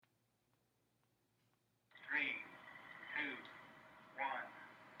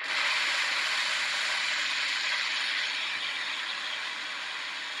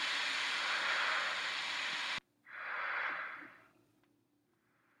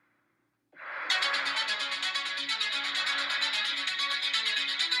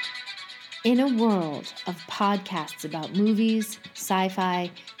In a world of podcasts about movies,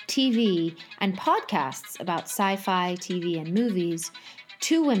 sci-fi, TV, and podcasts about sci-fi, TV, and movies,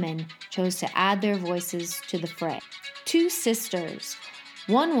 two women chose to add their voices to the fray. Two sisters.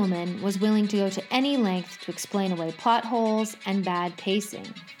 One woman was willing to go to any length to explain away plot holes and bad pacing.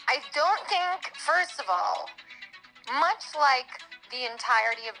 I don't think, first of all, much like the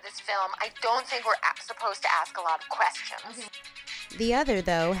entirety of this film, I don't think we're supposed to ask a lot of questions. The other,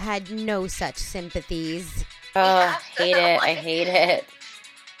 though, had no such sympathies. Oh, hate it. I hate it.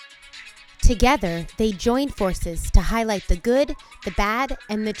 Together, they joined forces to highlight the good, the bad,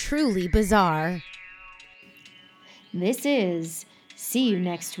 and the truly bizarre. This is See You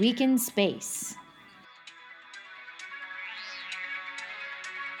Next Week in Space.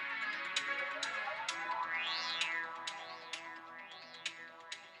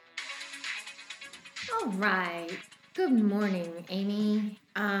 All right. Good morning, Amy.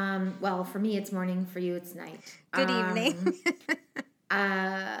 Well, for me, it's morning. For you, it's night. Good evening.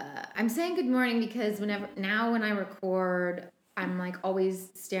 I'm saying good morning because when I record, I'm like always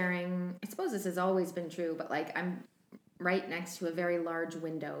staring. I suppose this has always been true, but like I'm right next to a very large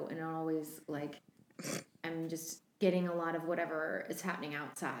window, and always like I'm just getting a lot of whatever is happening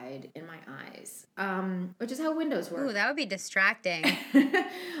outside in my eyes, which is how windows work. Ooh, that would be distracting.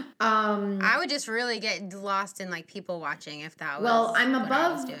 I would just really get lost in like people watching if that was. Well, I'm what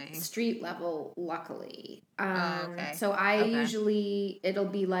I was above doing. street level, luckily. Okay. So I usually it'll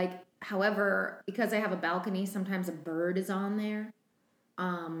be like, however, because I have a balcony, sometimes a bird is on there.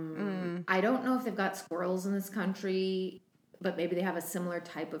 I don't know if they've got squirrels in this country, but maybe they have a similar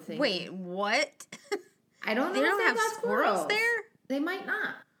type of thing. Wait, what? I don't know. They if don't they've have got squirrels there? They might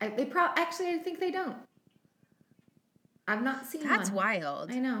not. Actually, I think they don't. I've not seen That's one.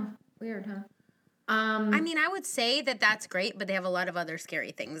 wild. I know. Weird, huh? I mean, I would say that that's great, but they have a lot of other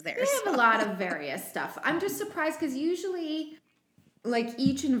scary things there. They have a lot of various stuff. I'm just surprised because usually, like,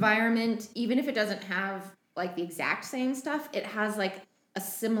 each environment, even if it doesn't have, like, the exact same stuff, it has, like, a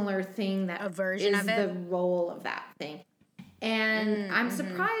similar thing that A version is of it? the role of that thing. And I'm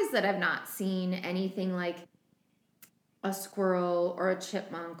surprised that I've not seen anything like a squirrel or a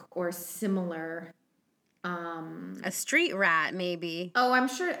chipmunk or similar. A street rat, maybe. Oh, I'm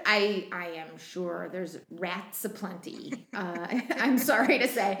sure. I am sure there's rats aplenty. I'm sorry to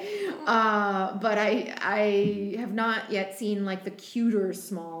say, but I have not yet seen like the cuter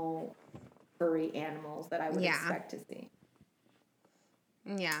small furry animals that I would expect to see.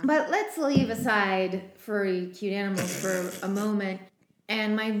 Yeah. But let's leave aside furry cute animals for a moment.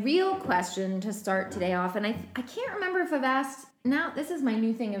 And my real question to start today off, and I can't remember if I've asked. Now this is my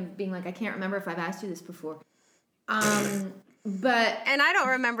new thing of being like I can't remember if I've asked you this before. But And I don't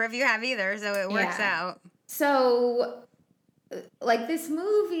remember if you have either, so it works out. So, like this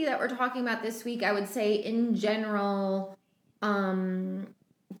movie that we're talking about this week, I would say in general, doesn't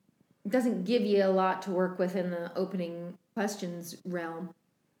give you a lot to work with in the opening questions realm.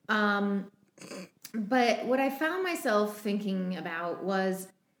 But what I found myself thinking about was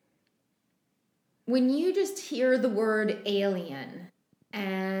when you just hear the word alien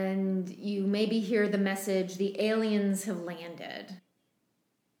and you maybe hear the message, the aliens have landed.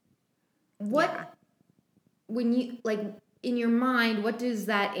 When you, like, in your mind, what does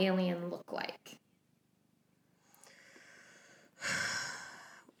that alien look like?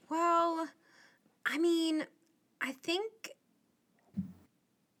 Well, I mean, I think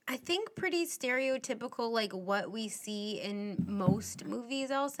pretty stereotypical, like what we see in most movies,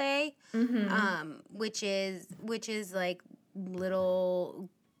 I'll say, which is like little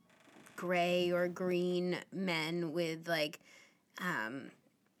gray or green men with like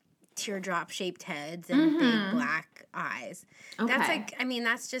teardrop shaped heads and big black eyes. Okay. That's like, I mean,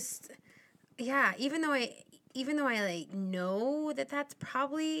 that's just, yeah. Even though I like know that that's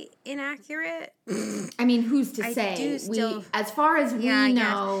probably inaccurate. I mean, who's to I say? do still- We, as far as we Yeah, I guess.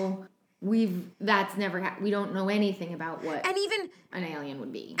 know, that's never we don't know anything about what And even an alien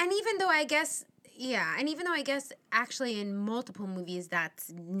would be. And even though I guess actually in multiple movies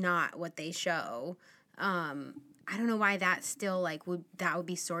that's not what they show, I don't know why that still like would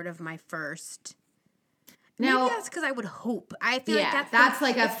be sort of my first. Now, maybe that's because I would hope. I feel like that's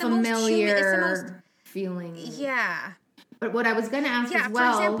like a it's the most familiar it's the most, feeling. yeah. But what I was going to ask as For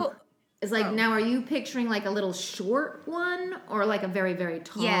well example, is like, now are you picturing like a little short one or like a very, very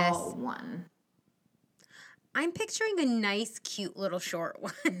tall Yes. one? I'm picturing a nice, cute little short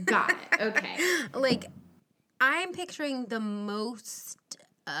one. Got it. Okay. Like, I'm picturing the most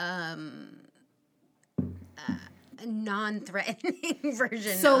non-threatening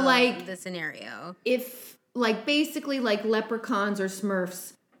version of like, the scenario. If, like, basically like leprechauns or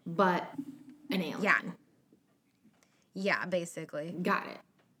Smurfs, but an alien. Yeah. Yeah, basically. Got it.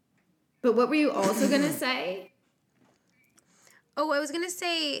 But what were you also going to say? Oh, I was going to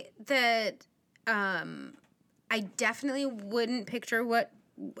say that I definitely wouldn't picture what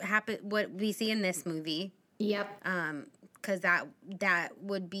we see in this movie. Yep. Because that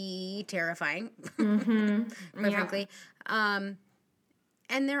would be terrifying, Mm-hmm. quite frankly. And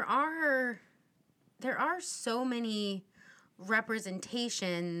there are so many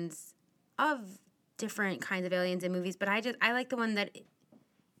representations of different kinds of aliens in movies, but I like the one that,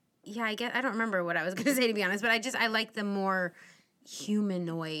 I don't remember what I was going to say, to be honest, but I like the more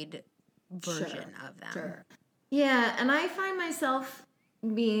humanoid version of them. Sure. Yeah, and I find myself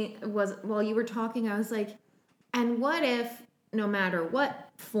while you were talking, I was like, and what if, no matter what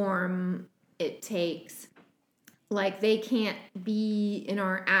form it takes, like they can't be in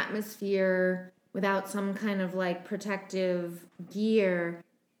our atmosphere without some kind of like protective gear,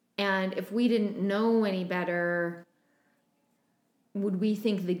 and if we didn't know any better, would we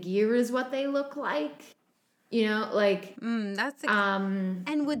think the gear is what they look like? You know, like that's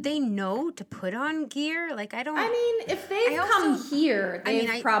and would they know to put on gear? Like, I don't. I mean, if they've come here,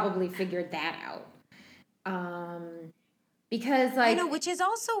 they've probably figured that out. Because like, I know, which is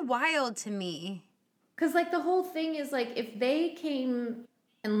also wild to me. Because like the whole thing is like, if they came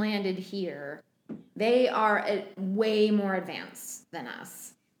and landed here, they are way more advanced than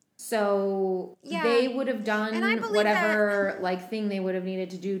us. So they would have done whatever like thing they would have needed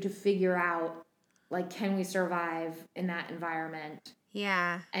to do to figure out, like, can we survive in that environment?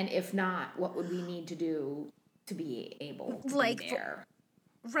 Yeah. And if not, what would we need to do to be able to be there?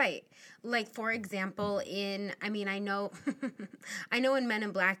 Right. Like, for example, I know in Men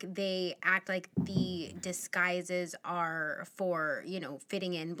in Black, they act like the disguises are for,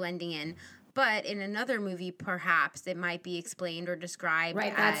 fitting in, blending in. But in another movie, perhaps it might be explained or described.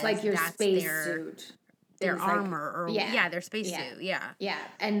 Right, that's like your space suit. Their armor, or their spacesuit. Yeah. Yeah.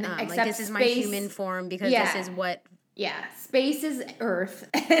 And except like, this is my human form because this is what. Yeah, space is Earth,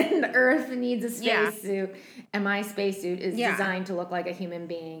 and Earth needs a spacesuit, and my spacesuit is designed to look like a human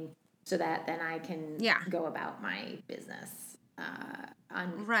being, so that then I can go about my business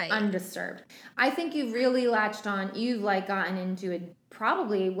undisturbed. I think you've really latched on. You've like gotten into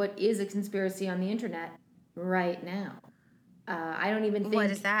probably what is a conspiracy on the internet right now. I don't even think. What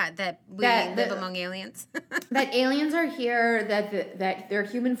is that? That we live among aliens? That aliens are here. That their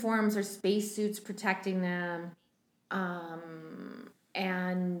human forms are spacesuits protecting them.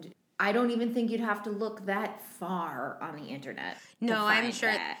 And I don't even think you'd have to look that far on the internet. No, I'm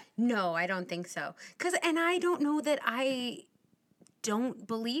sure. No, I don't think so. And I don't know that I don't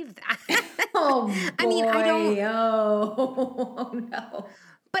believe that. Oh, boy. I mean, I don't. Oh no.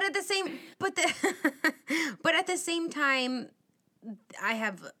 But at the same time, I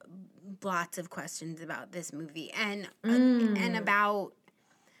have lots of questions about this movie and about.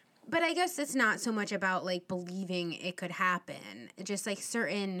 But I guess it's not so much about, like, believing it could happen. Just, like,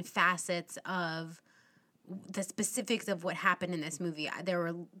 certain facets of the specifics of what happened in this movie. There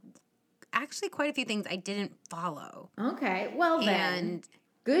were actually quite a few things I didn't follow. Okay. Well, then,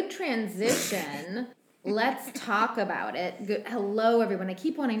 good transition. Let's talk about it. Hello, everyone. I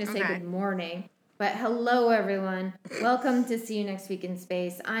keep wanting to say good morning. But hello, everyone. Welcome to See You Next Week in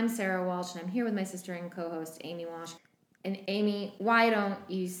Space. I'm Sarah Walsh, and I'm here with my sister and co-host, Amy Walsh. And Amy, why don't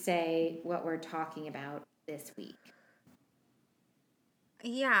you say what we're talking about this week?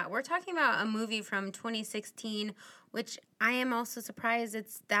 Yeah, we're talking about a movie from 2016, which I am also surprised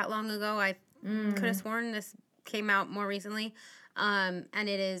it's that long ago. I could have sworn this came out more recently. And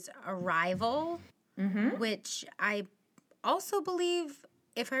it is Arrival, which I also believe,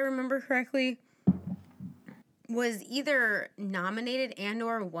 if I remember correctly, was either nominated and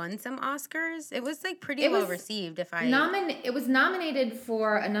or won some Oscars. It was like pretty well received. It was nominated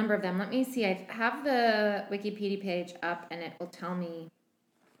for a number of them. Let me see. I have the Wikipedia page up, and it will tell me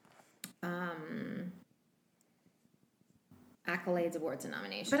accolades, awards, and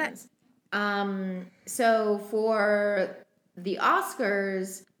nominations. So for the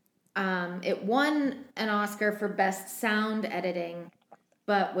Oscars, it won an Oscar for Best Sound Editing,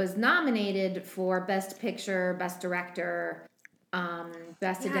 but was nominated for Best Picture, Best Director,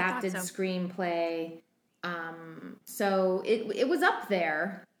 Best Adapted Screenplay. So it was up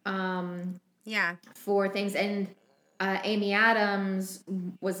there for things. And Amy Adams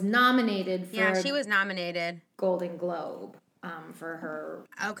was nominated for... Yeah, she was nominated. Golden Globe for her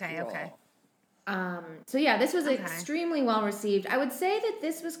role. Okay. So yeah, this was extremely well received. I would say that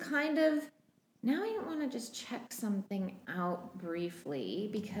this was kind of... Now I want to just check something out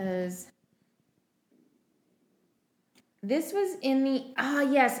briefly because This was in the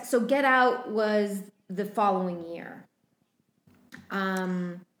yes. So Get Out was the following year.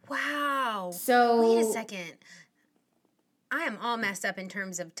 Wow. So wait a second. I am all messed up in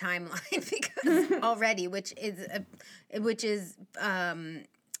terms of timeline because already, which is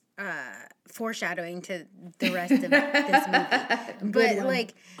foreshadowing to the rest of this movie. But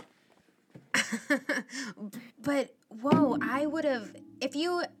like, but whoa, I would have, if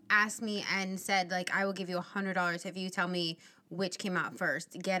you asked me and said like, I will give you $100 if you tell me which came out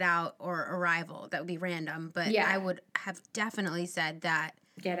first, Get Out or Arrival. That would be random, but I would have definitely said that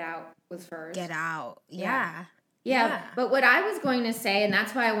Get Out was first. Get Out, Yeah, but what I was going to say, and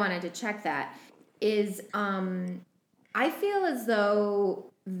that's why I wanted to check that, is I feel as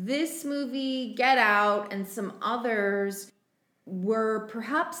though this movie, Get Out, and some others were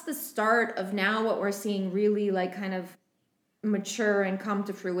perhaps the start of now what we're seeing really like kind of mature and come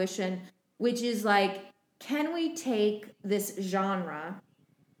to fruition, which is like, can we take this genre,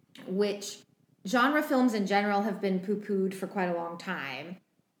 which genre films in general have been poo-pooed for quite a long time,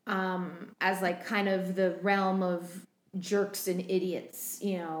 as like kind of the realm of jerks and idiots,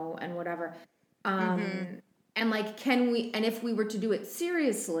 you know, and whatever. And like, can we, and if we were to do it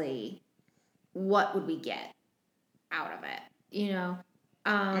seriously, what would we get out of it, you know?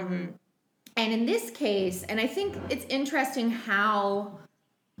 And in this case, and I think it's interesting how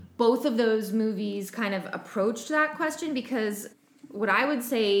both of those movies kind of approached that question, because what I would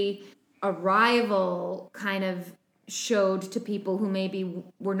say Arrival kind of showed to people who maybe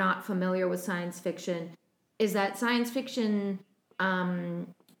were not familiar with science fiction is that science fiction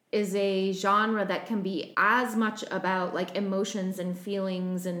is a genre that can be as much about like emotions and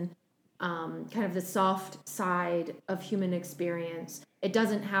feelings and kind of the soft side of human experience. It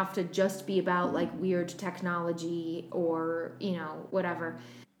doesn't have to just be about like weird technology or, you know, whatever.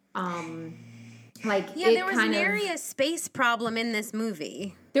 There was nary a space problem in this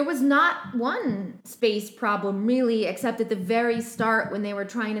movie. There was not one space problem really, except at the very start when they were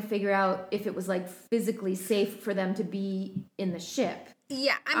trying to figure out if it was like physically safe for them to be in the ship.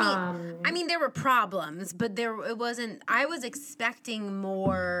 Yeah, I mean, there were problems, but it wasn't. I was expecting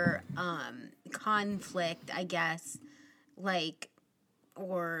more conflict, I guess,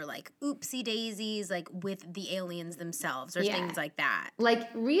 or oopsie daisies, like with the aliens themselves or things like that. Like,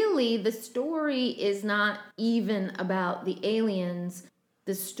 really, the story is not even about the aliens.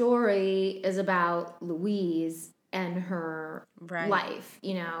 The story is about Louise and her life,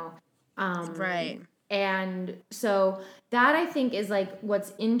 you know. And so that I think is like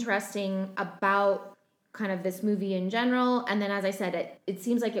what's interesting about kind of this movie in general. And then, as I said, it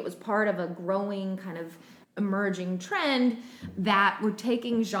seems like it was part of a growing kind of emerging trend that we're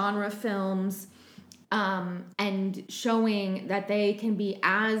taking genre films and showing that they can be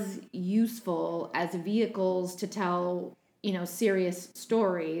as useful as vehicles to tell, you know, serious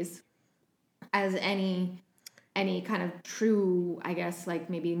stories as any kind of true, I guess, like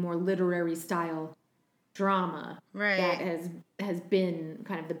maybe more literary style drama that has been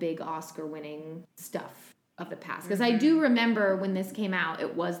kind of the big Oscar winning stuff of the past. Because I do remember when this came out,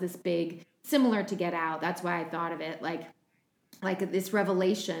 it was this big, similar to Get Out. That's why I thought of it like this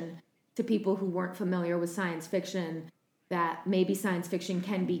revelation to people who weren't familiar with science fiction, that maybe science fiction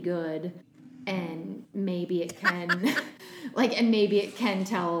can be good and maybe it can and maybe it can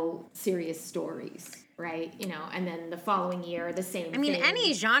tell serious stories, right? You know, and then the following year, the same thing. I mean,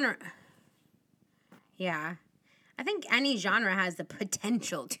 any genre. Yeah. I think any genre has the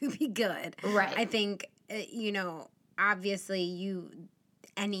potential to be good. Right. I think, you know, obviously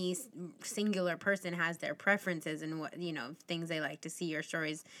any singular person has their preferences and what, you know, things they like to see or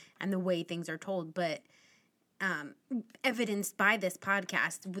stories and the way things are told. But evidenced by this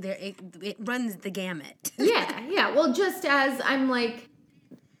podcast, it runs the gamut. Yeah. Well, just as I'm like,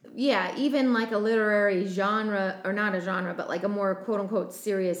 even like a literary genre, or not a genre, but like a more quote unquote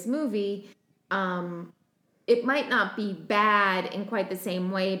serious movie, it might not be bad in quite the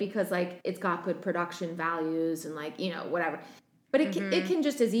same way because like it's got good production values and like, you know, whatever. But it can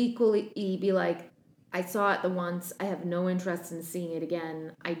just as equally be like, I saw it the once, I have no interest in seeing it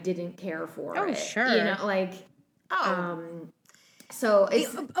again. I didn't care for it. Oh, sure. You know, like, so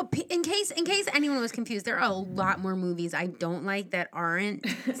it's... In case anyone was confused, there are a lot more movies I don't like that aren't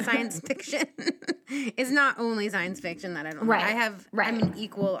science fiction. It's not only science fiction that I don't like. I'm an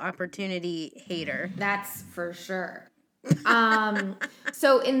equal opportunity hater. That's for sure.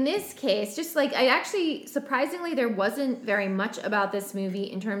 So in this case, just like, I actually, surprisingly, there wasn't very much about this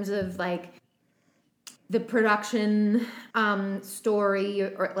movie in terms of like the production story,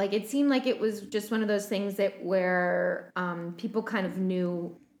 or like it seemed like it was just one of those things that where people kind of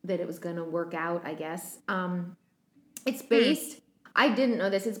knew that it was going to work out, I guess. It's based, I didn't know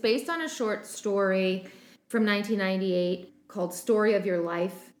this, it's based on a short story from 1998 called Story of Your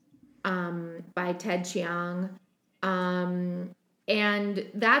Life by Ted Chiang. And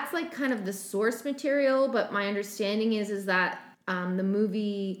that's like kind of the source material, but my understanding is that the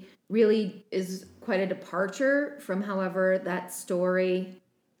movie really is quite a departure from however that story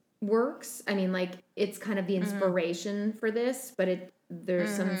works. I mean, like, it's kind of the inspiration for this, but there's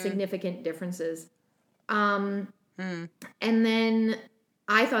some significant differences. And then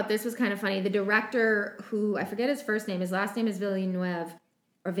I thought this was kind of funny. The director, who I forget his first name, his last name is Villeneuve,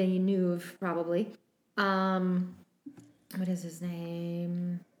 or Villeneuve probably. What is his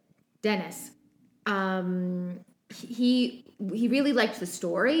name? Dennis. He really liked the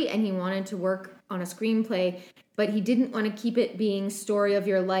story and he wanted to work on a screenplay, but he didn't want to keep it being Story of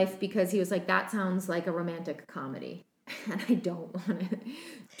Your Life because he was like, that sounds like a romantic comedy. And I don't want to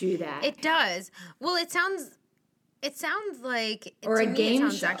do that. It does. Well, it sounds like, or to a me, game it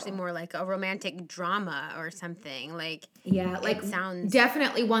sounds show. actually more like a romantic drama or something. Like, yeah, like it sounds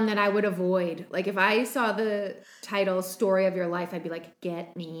definitely one that I would avoid. Like, if I saw the title Story of Your Life, I'd be like,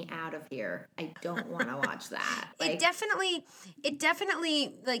 get me out of here. I don't want to watch that. Like, it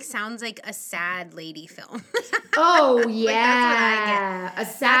definitely like sounds like a sad lady film. oh Like, yeah, a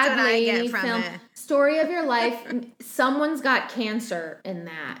sad That's what I get lady from film. it. Story of Your Life. Someone's got cancer in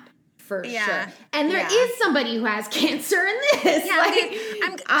that. For Yeah. sure. And there is somebody who has cancer in this. Yeah, like,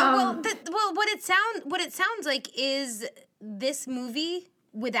 what it sounds like is this movie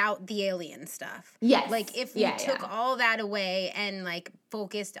without the alien stuff. Yes. Like, if you took all that away and like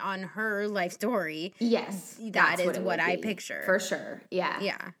focused on her life story, yes, that that's is it what would I be. picture. For sure. Yeah.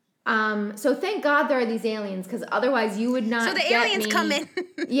 Yeah. So thank God there are these aliens, because otherwise you would not So the get aliens me, come in.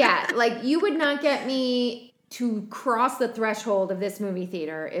 yeah, like you would not get me to cross the threshold of this movie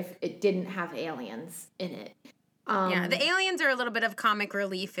theater if it didn't have aliens in it. Yeah, the aliens are a little bit of comic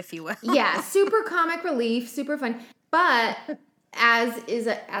relief, if you will. Yeah, super comic relief, super fun. But as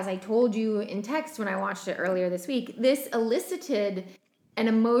I told you in text when I watched it earlier this week, this elicited an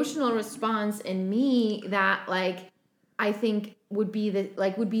emotional response in me that, like, I think would be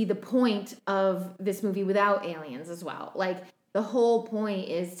the point of this movie without aliens as well. Like, the whole point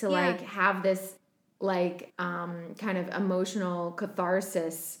is to like have this like kind of emotional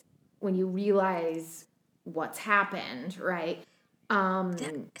catharsis when you realize what's happened, right?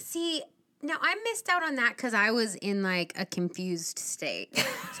 See, now I missed out on that because I was in like a confused state,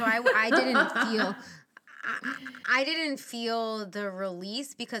 so I didn't feel the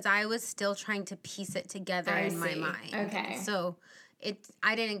release because I was still trying to piece it together in my mind. Okay. So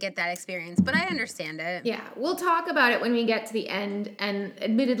I didn't get that experience, but I understand it. Yeah, we'll talk about it when we get to the end. And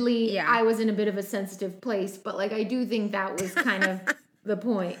admittedly, I was in a bit of a sensitive place, but like I do think that was kind of the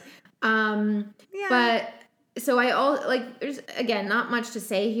point. But so there's again not much to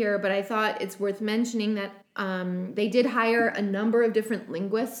say here, but I thought it's worth mentioning that they did hire a number of different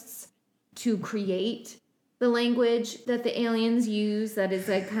linguists to create the language that the aliens use. That is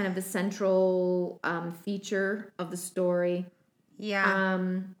like kind of the central feature of the story. Yeah.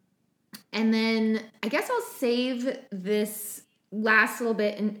 And then I guess I'll save this last little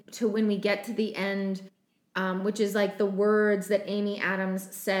bit to when we get to the end, which is like the words that Amy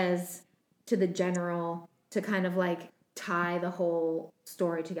Adams says to the general to kind of like tie the whole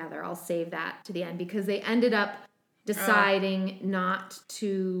story together. I'll save that to the end because they ended up deciding not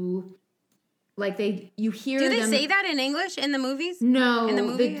to, like, you hear them. Do they say that in English in the movies? No. In the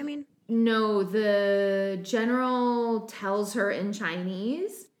movie, I mean? No, the general tells her in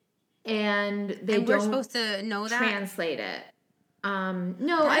Chinese, and we're supposed to know that? Translate it. No,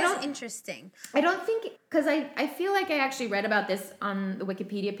 That's interesting. I don't think, because I feel like I actually read about this on the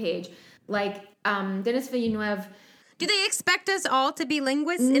Wikipedia page. Like, Denis Villeneuve. Do they expect us all to be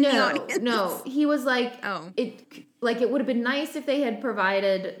linguists in the audience? No. He was like, it would have been nice if they had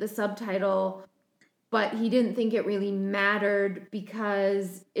provided the subtitle, but he didn't think it really mattered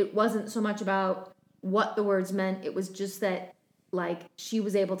because it wasn't so much about what the words meant. It was just that, like, she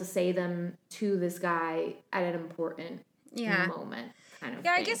was able to say them to this guy at an important moment, kind of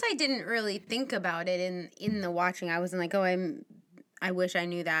thing. I guess I didn't really think about it in the watching. I wasn't like, I wish I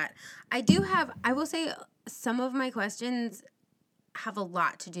knew that. I will say some of my questions have a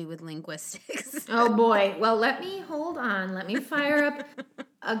lot to do with linguistics. Oh boy. Well, let me fire up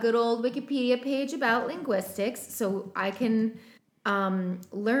a good old Wikipedia page about linguistics so I can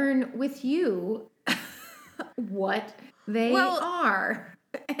learn with you what they are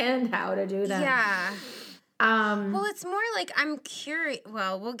and how to do them. Yeah. Well, it's more like I'm curious.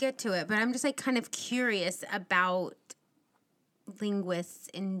 Well, we'll get to it, but I'm just like kind of curious about linguists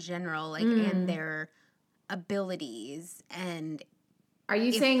in general, like and their abilities and Are you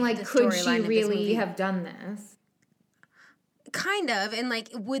if saying, like, the could she storyline of this really movie- have done this? kind of, and like,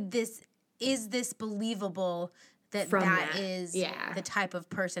 is this believable that From that that, is yeah. the type of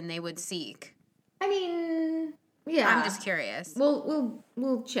person they would seek? I mean, yeah. I'm just curious.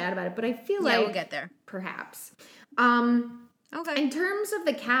 We'll chat about it, but I feel like Yeah, we'll get there. perhaps. Okay. In terms of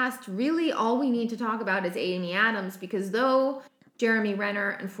the cast, really all we need to talk about is Amy Adams, because though Jeremy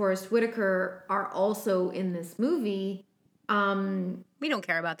Renner and Forrest Whitaker are also in this movie, We don't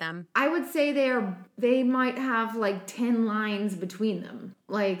care about them. I would say they might have like 10 lines between them.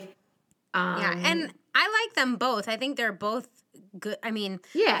 Like, Yeah, and I like them both. I think they're both good. I mean,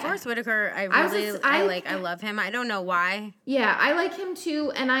 Yeah. Forrest Whitaker, I love him. I don't know why. yeah, I like him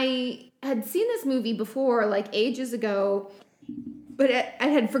too. And I had seen this movie before, like ages ago, but I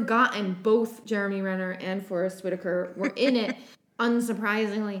had forgotten both Jeremy Renner and Forrest Whitaker were in it,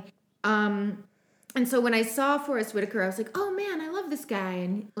 unsurprisingly. And so when I saw Forrest Whitaker, I was like, oh man, I love this guy.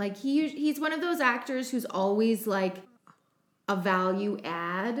 And like, he's one of those actors who's always like a value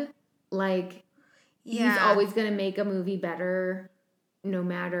add. Like, he's always going to make a movie better no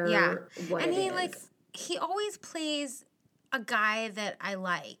matter what and it is. like he always plays a guy that I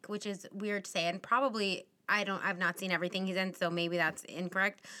like, which is weird to say, and probably I've not seen everything he's in, so maybe that's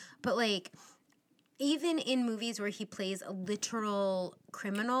incorrect. But like, even in movies where he plays a literal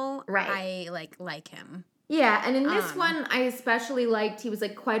criminal, Right. I like him. Yeah, and in this one, I especially liked, he was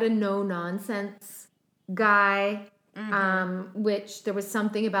like quite a no-nonsense guy, which there was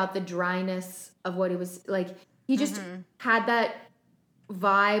something about the dryness of what he was, like, he just had that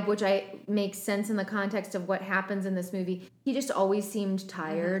vibe, which makes sense in the context of what happens in this movie. He just always seemed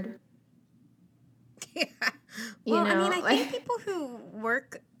tired. Yeah. Well, I mean, I think people who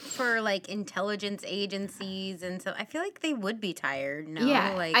work for like intelligence agencies and so I feel like they would be tired. No,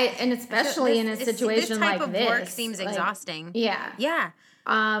 Yeah, like, and especially in a situation like this. This type of work seems exhausting. Yeah. Yeah.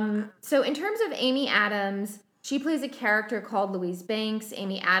 So in terms of Amy Adams, she plays a character called Louise Banks.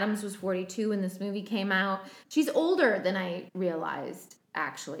 Amy Adams was 42 when this movie came out. She's older than I realized,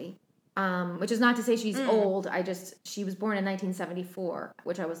 actually. Which is not to say she's old. She was born in 1974,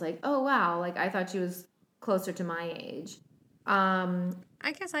 which I was like, oh wow, like I thought she was closer to my age.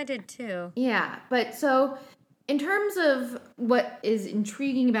 I guess I did too. Yeah, but so in terms of what is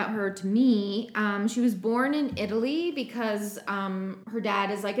intriguing about her to me, she was born in Italy because her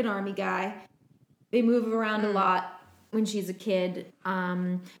dad is like an army guy. They move around a lot when she's a kid.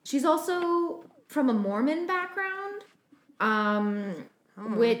 She's also from a Mormon background,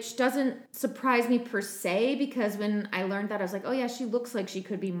 which doesn't surprise me per se, because when I learned that, I was like, oh yeah, she looks like she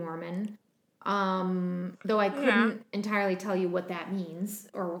could be Mormon. Though I couldn't entirely tell you what that means,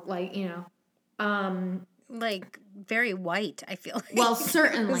 or like, like very white, I feel like. Well,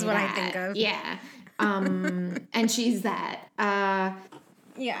 certainly is what that. I think of. Yeah. And she's that.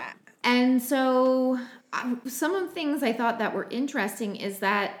 Yeah. And so some of the things I thought that were interesting is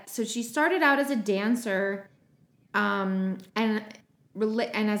that, so she started out as a dancer, and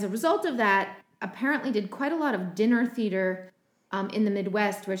as a result of that, apparently did quite a lot of dinner theater in the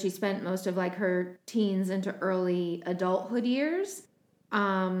Midwest, where she spent most of like her teens into early adulthood years.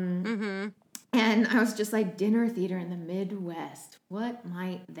 And I was just like, dinner theater in the Midwest. What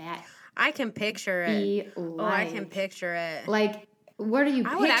might that I can picture be it. like? Oh, I can picture it. Like, what are you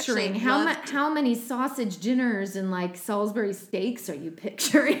I would actually picturing? love How many sausage dinners and like Salisbury steaks are you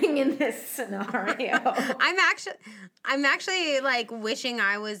picturing in this scenario? I'm actually like wishing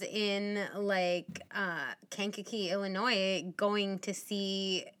I was in like Kankakee, Illinois, going to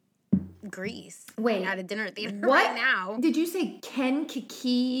see Grease. Wait, at a dinner theater what? right now. Did you say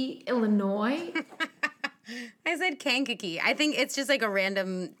Kankakee, Illinois? I said Kankakee. I think it's just like a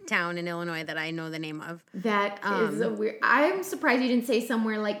random town in Illinois that I know the name of. That is a weird. I'm surprised you didn't say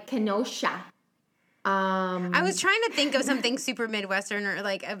somewhere like Kenosha. I was trying to think of something super Midwestern, or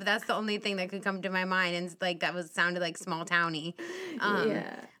like that's the only thing that could come to my mind, and like that sounded like small towny.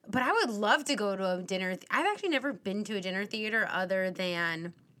 Yeah. But I would love to go to a dinner. I've actually never been to a dinner theater other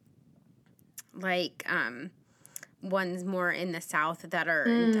than like ones more in the South that are,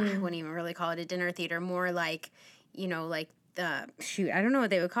 I wouldn't even really call it a dinner theater, more like, like the, I don't know what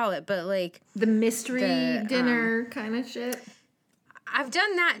they would call it, but like the mystery dinner kind of shit. I've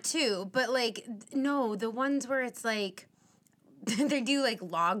done that too, but like, no, the ones where it's like, they do like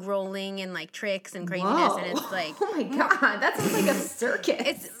log rolling and like tricks and craziness. Whoa. And it's like, oh my God, that sounds like a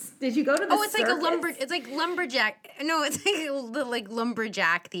circus. Did you go to the it's circus? It's like lumberjack. No, it's like the like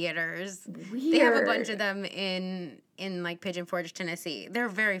lumberjack theaters. Weird. They have a bunch of them in like Pigeon Forge, Tennessee. They're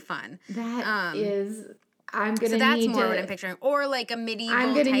very fun. That is, I'm gonna So that's need more to, what I'm picturing, or like a medieval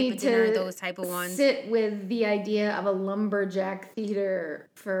I'm gonna type need of dinner, to those type of ones. sit with the idea of a lumberjack theater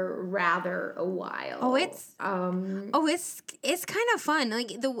for rather a while. Oh, it's kind of fun.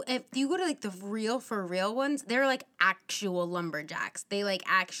 Like if you go to like the real for real ones, they're like actual lumberjacks. They like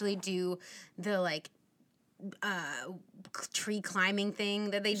actually do the like tree climbing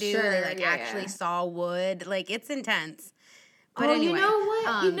thing that they do. Sure, They like yeah, actually yeah. saw wood. Like it's intense. But oh, anyway, you know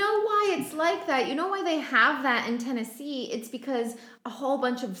what? You know why it's like that? You know why they have that in Tennessee? It's because a whole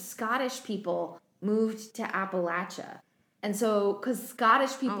bunch of Scottish people moved to Appalachia. And so, because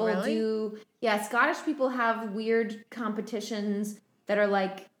Scottish people really? Scottish people have weird competitions that are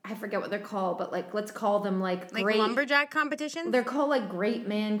like, I forget what they're called, but like, let's call them like great lumberjack competitions? They're called like great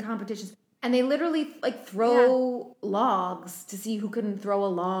man competitions. And they literally like throw logs to see who can throw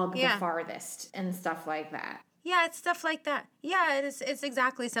a log the farthest and stuff like that. Yeah, it's stuff like that. Yeah, it's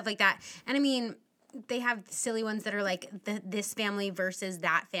exactly stuff like that. And I mean, they have silly ones that are like this family versus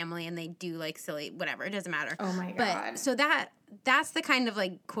that family, and they do like silly whatever. It doesn't matter. Oh my God. But so that's the kind of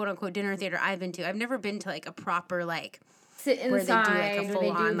like quote unquote dinner theater I've been to. I've never been to like a proper like sit inside where they do like a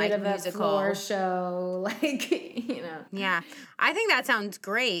full on like musical floor show, like you know. Yeah, I think that sounds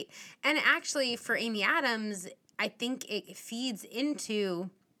great. And actually, for Amy Adams, I think it feeds into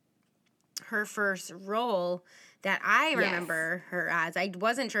her first role that I remember her as. I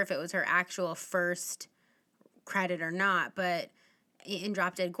wasn't sure if it was her actual first credit or not, but in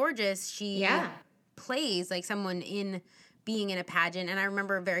Drop Dead Gorgeous, she plays like someone being in a pageant, and I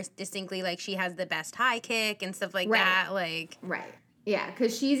remember very distinctly like she has the best high kick and stuff like that. Like yeah,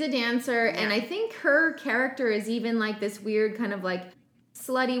 because she's a dancer, and I think her character is even like this weird kind of like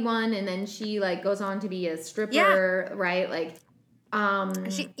slutty one, and then she like goes on to be a stripper, right? Like.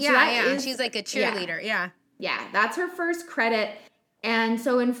 She's like a cheerleader. Yeah, that's her first credit. And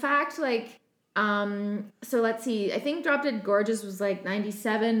so in fact, like, so let's see, I think Drop Dead Gorgeous was like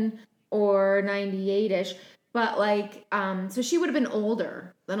 97 or 98ish, but like, so she would have been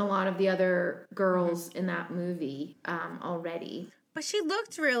older than a lot of the other girls in that movie already. But she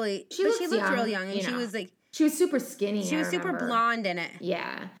looked really, she looked real young, and she was like, she was super skinny. She was super blonde in it.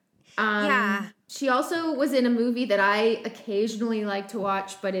 Yeah. She also was in a movie that I occasionally like to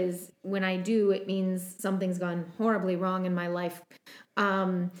watch, but when I do, it means something's gone horribly wrong in my life,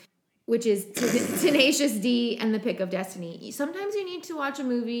 which is Tenacious D and The Pick of Destiny. Sometimes you need to watch a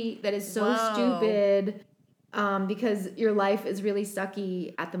movie that is so stupid because your life is really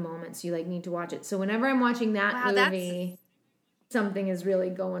sucky at the moment, so you like need to watch it. So whenever I'm watching that movie, something is really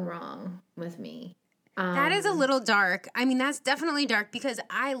going wrong with me. That is a little dark. I mean, that's definitely dark because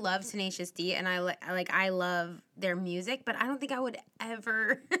I love Tenacious D and I love their music, but I don't think I would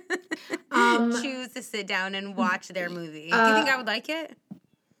ever choose to sit down and watch their movie. Do you think I would like it?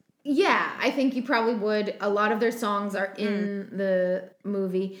 Yeah, I think you probably would. A lot of their songs are in the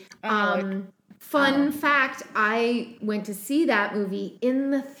movie. Fun fact, I went to see that movie in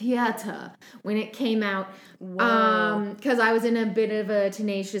the theater when it came out because I was in a bit of a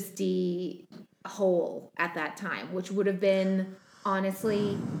Tenacious D hole at that time, which would have been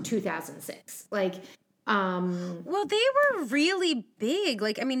honestly 2006. Like well, they were really big.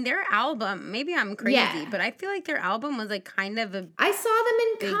 Like, I mean, their album, maybe I'm crazy, but I feel like their album was like kind of a I saw them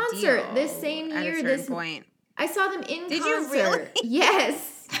in concert this same year. At a certain point. I saw them in concert. Did you really?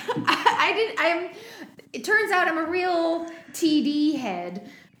 Yes. It turns out I'm a real TD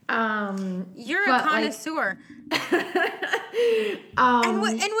head. You're a connoisseur. And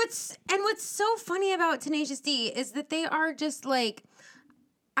what's so funny about Tenacious D is that they are just like,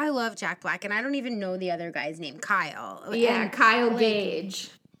 I love Jack Black, and I don't even know the other guy's name, Kyle. Yeah, and Kyle Gage.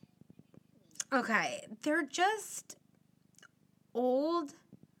 Okay, they're just old,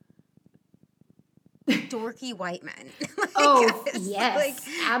 dorky white men. Yes, like,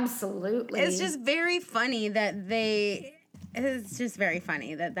 absolutely. It's just very funny that it's just very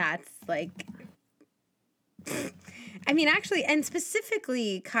funny that that's like, I mean, actually, and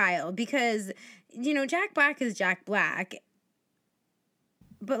specifically Kyle, because, you know, Jack Black is Jack Black,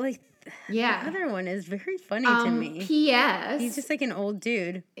 but like, the other one is very funny to me. P.S. He's just like an old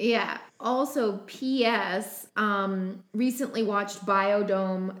dude. Yeah. Also, P.S. Recently watched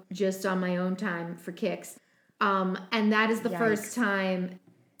Biodome just on my own time for kicks. And that is the first time.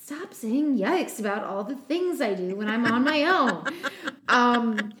 Stop saying yikes about all the things I do when I'm on my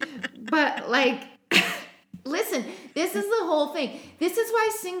own. But like, listen, this is the whole thing. This is why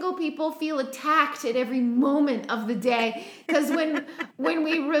single people feel attacked at every moment of the day. Because when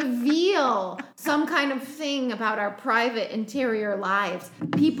we reveal some kind of thing about our private interior lives,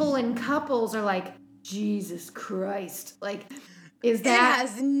 people in couples are like, Jesus Christ. Like, Is It that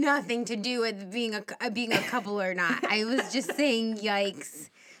has nothing to do with being a couple or not. I was just saying yikes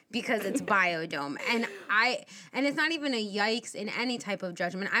because it's Biodome, and it's not even a yikes in any type of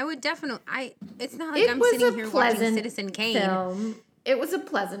judgment. I would definitely. It's not like it I'm was sitting a here watching pleasant Citizen Kane. film. It was a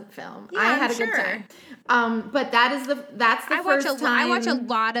pleasant film. Yeah, I had I'm a good sure. time. But that's the first time I watch a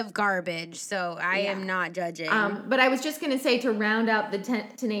lot of garbage, so I am not judging. But I was just going to say, to round out the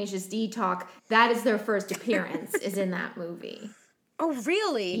Tenacious D talk, that is their first appearance is in that movie. Oh,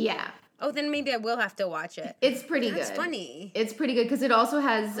 really? Yeah. Oh, then maybe I will have to watch it. It's pretty good. That's funny. It's pretty good because it also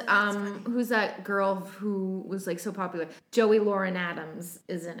has, who's that girl who was like so popular? Joey Lauren Adams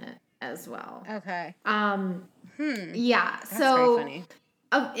is in it as well. Okay. Yeah. That's So very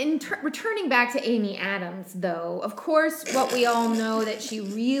funny. Returning back to Amy Adams, though, of course, what we all know that she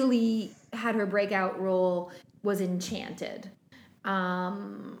really had her breakout role was Enchanted,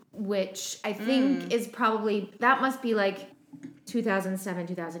 which I think is probably, that must be like 2007,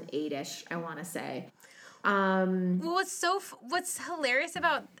 2008-ish, I want to say. Well, what's hilarious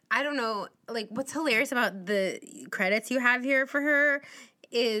about, I don't know, like what's hilarious about the credits you have here for her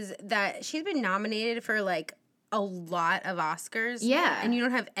is that she's been nominated for like a lot of Oscars. Yeah. And you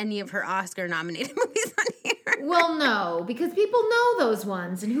don't have any of her Oscar nominated movies on here. Well, no, because people know those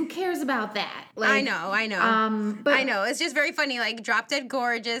ones, and who cares about that? Like, I know. But I know. It's just very funny. Like Drop Dead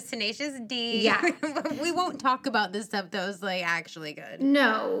Gorgeous, Tenacious D. Yeah. We won't talk about the stuff that was like actually good.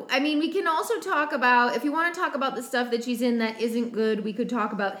 No, I mean, we can also talk about, if you want to talk about the stuff that she's in that isn't good, we could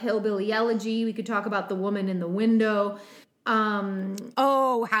talk about Hillbilly Elegy. We could talk about The Woman in the Window.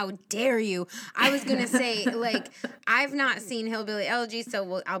 Oh, how dare you! I was gonna say, like, I've not seen Hillbilly Elegy,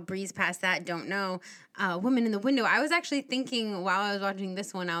 so I'll breeze past that. Don't know. Woman in the Window. I was actually thinking while I was watching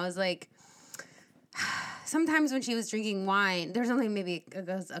this one, I was like, sometimes when she was drinking wine, there's only maybe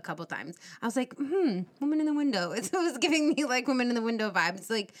a couple times, I was like, Woman in the Window. It was giving me like Woman in the Window vibes.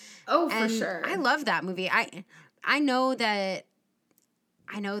 Like, oh, for sure. I love that movie. I know that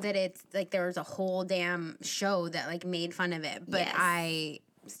it's like there was a whole damn show that like made fun of it, but Yes. I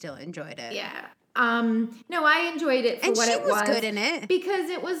still enjoyed it. Yeah. No, I enjoyed it for And what she it was good in it. because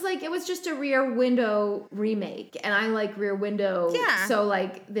it was just a Rear Window remake, and I like Rear Window. Yeah. So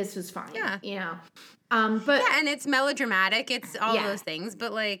like this was fine. Yeah. You know. But Yeah, and it's melodramatic. It's all Yeah. those things,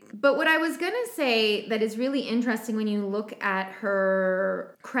 but like, But what I was going to say that is really interesting when you look at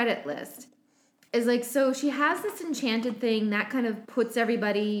her credit list is like, so she has this Enchanted thing that kind of puts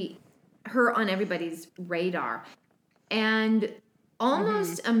her on everybody's radar. And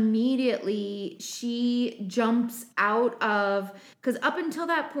almost immediately she jumps out of, because up until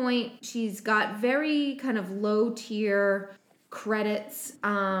that point, she's got very kind of low tier credits,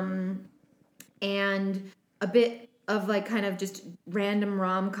 and a bit of like kind of just random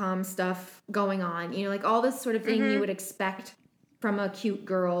rom-com stuff going on, you know, like all this sort of thing you would expect from a cute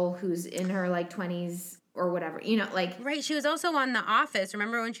girl who's in her like 20s or whatever, you know, like. right, she was also on The Office.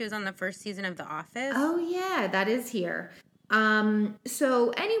 Remember when she was on the first season of The Office? Oh yeah, that is here. So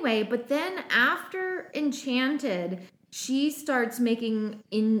anyway, but then after Enchanted, she starts making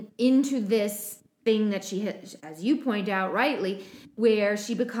into this thing that she has, as you point out rightly, where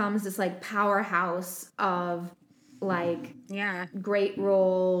she becomes this like powerhouse of like Yeah. great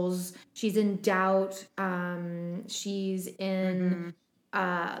roles. She's in Doubt. She's in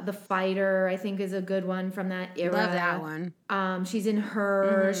The Fighter, I think is a good one from that era. Love that one. She's in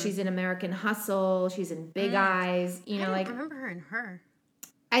Her. She's in American Hustle. She's in Big Eyes. You know, I like don't remember her in Her.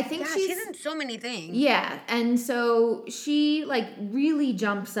 I think Yeah, she's in so many things. yeah, and so she like really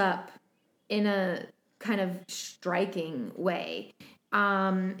jumps up in a kind of striking way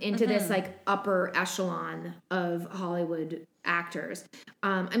into this like upper echelon of Hollywood actors.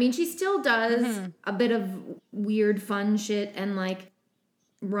 I mean, she still does a bit of weird fun shit and like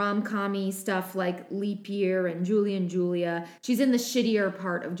rom-com-y stuff like Leap Year and Julie and Julia. She's in the shittier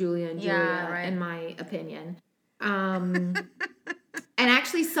part of Julia and Julia, Yeah, right. in my opinion. And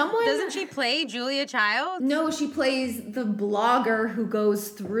actually someone... Doesn't she play Julia Childs? No, she plays the blogger who goes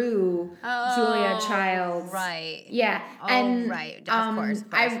through Julia Childs. Right. Yeah. Oh, and right. Of course.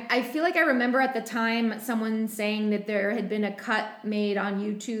 I feel like I remember at the time someone saying that there had been a cut made on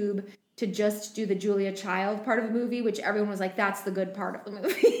YouTube to just do the Julia Child part of the movie, which everyone was like, that's the good part of the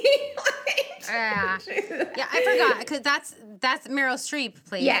movie. Yeah. Yeah, I forgot because that's Meryl Streep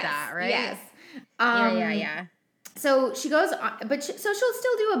plays that, right? Yes. Yeah. So she goes on, but so she'll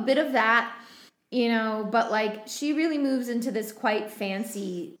still do a bit of that, you know, but like she really moves into this quite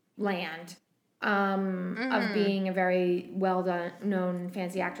fancy land of being a very known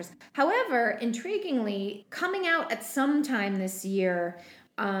fancy actress. However, intriguingly, coming out at some time this year,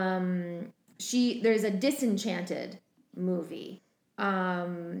 there's a Disenchanted movie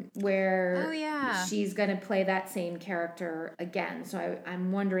where Oh, yeah. she's going to play that same character again. So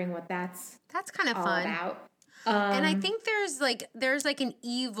I'm wondering what that's kind of all fun. about. And I think there's like an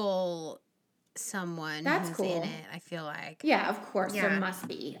evil someone That's who's cool. in it, I feel like. Yeah, of course, Yeah. there must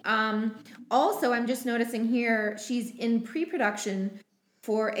be. Also, I'm just noticing here, she's in pre-production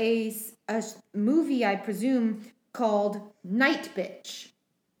for a movie, I presume, called Night Bitch.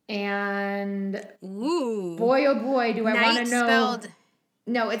 And Ooh. boy, oh boy, do I want to Night know. spelled...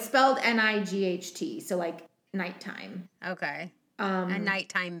 No, it's spelled Night, so like nighttime. Okay. A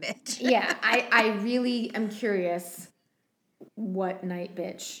nighttime bitch. Yeah, I really am curious what Night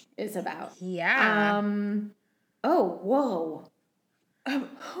Bitch is about. Yeah. Oh, whoa.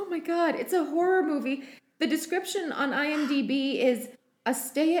 Oh my God, it's a horror movie. The description on IMDb is a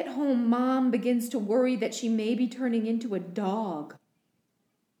stay-at-home mom begins to worry that she may be turning into a dog.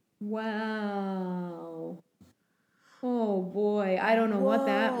 Wow. Oh boy, I don't know what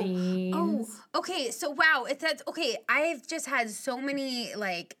that Whoa. means. Oh, okay. So wow, okay. I've just had so many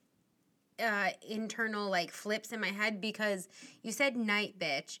like internal like flips in my head because you said night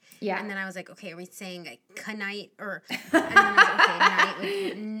bitch. Yeah. And then I was like, okay, are we saying like knight or and then I was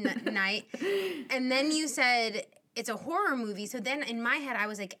okay, night with night. And then you said it's a horror movie. So then in my head I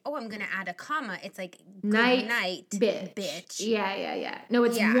was like, oh, I'm gonna add a comma. It's like good night bitch. Yeah. No,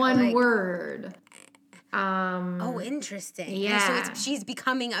 it's Yeah, one like- word. Oh, interesting. Yeah. So she's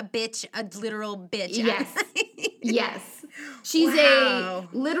becoming a bitch, a literal bitch. Yes. Yes. She's Wow.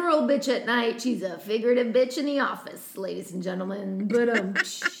 a literal bitch at night. She's a figurative bitch in the office, ladies and gentlemen. But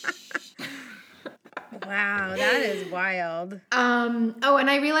Wow, that is wild. oh, and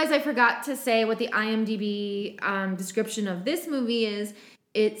I realized I forgot to say what the IMDb description of this movie is.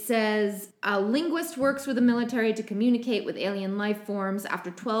 It says, a linguist works with the military to communicate with alien life forms after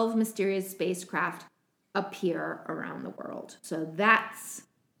 12 mysterious spacecraft appear around the world. So that's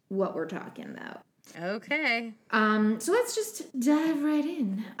what we're talking about. Okay. So let's just dive right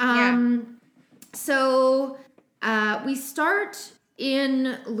in. Yeah. So we start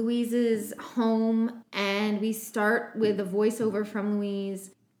in Louise's home, and we start with a voiceover from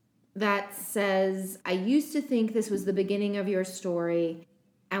Louise that says, I used to think this was the beginning of your story.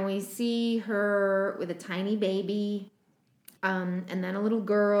 And we see her with a tiny baby, and then a little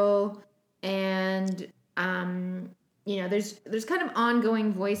girl, and there's kind of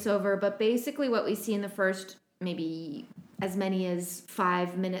ongoing voiceover, but basically what we see in the first maybe as many as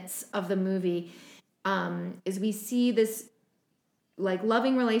 5 minutes of the movie is we see this like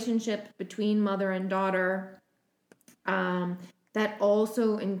loving relationship between mother and daughter that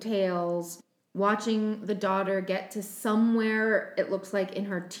also entails watching the daughter get to somewhere it looks like in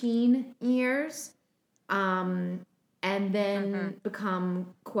her teen years and then become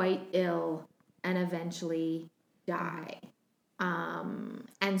quite ill and eventually die.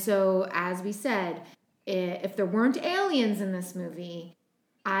 And so, as we said, if there weren't aliens in this movie,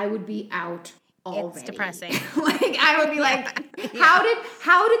 I would be out already. It's depressing. Like, I would be like,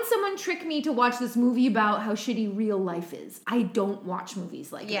 how did someone trick me to watch this movie about how shitty real life is? I don't watch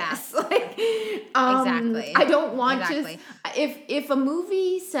movies like this. Like, Exactly. I don't want Exactly. to. If a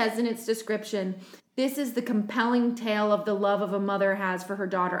movie says in its description, this is the compelling tale of the love of a mother has for her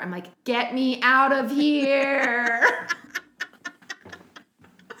daughter, I'm like, get me out of here.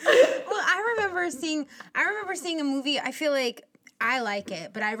 Well, I remember seeing a movie. I feel like I like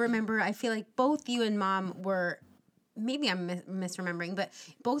it, but I feel like both you and Mom were, maybe I'm misremembering, but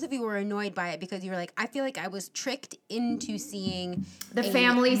both of you were annoyed by it because you were like, I feel like I was tricked into seeing The a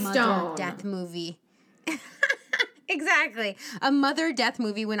Family mother Stone. death movie. Exactly. A mother death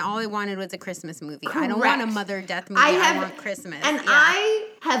movie when all I wanted was a Christmas movie. I don't want a Correct. mother death movie. I want Christmas. And Yeah. I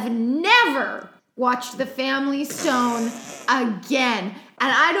have never watched The Family Stone again.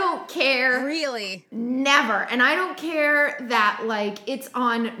 And I don't care. Really? Never. And I don't care that, like, it's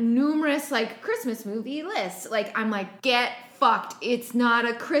on numerous, like, Christmas movie lists. Like, I'm like, get fucked. It's not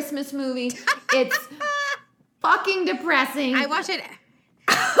a Christmas movie. It's fucking depressing. I watch it.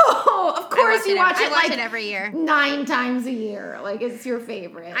 Oh, of course you watch it, I watch like, it every year. 9 times a year. Like, it's your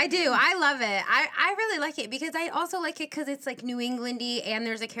favorite. I do. I love it. I really like it because I also like it because it's like New Englandy and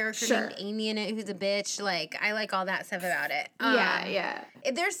there's a character Sure. named Amy in it who's a bitch. Like I like all that stuff about it. Yeah.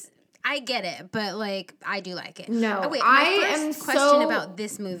 I get it, but like I do like it. No, Oh, wait, I my am first question so- about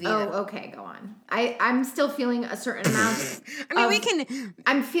this movie. Oh, though. okay, go on. I'm still feeling a certain amount. I mean, of- we can.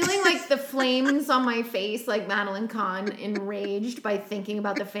 I'm feeling like the flames on my face, like Madeline Kahn, enraged by thinking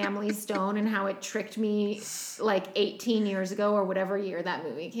about The Family Stone and how it tricked me like 18 years ago or whatever year that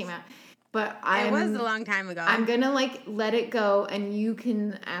movie came out. But It was a long time ago. I'm gonna like let it go, and you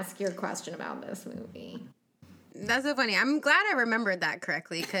can ask your question about this movie. That's so funny. I'm glad I remembered that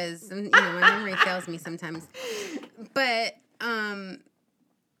correctly because, my memory fails me sometimes. But,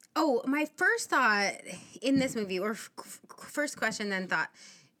 my first thought in this movie, or first question then thought,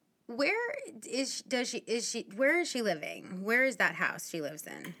 where is she living? Where is that house she lives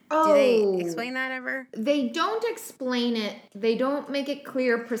in? Oh. Do they explain that ever? They don't explain it. They don't make it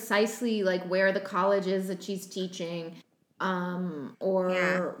clear precisely, like, where the college is that she's teaching,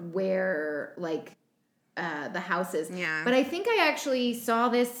 or where, like, the house is. Yeah. But I think I actually saw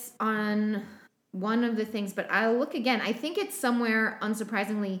this on one of the things, but I'll look again. I think it's somewhere,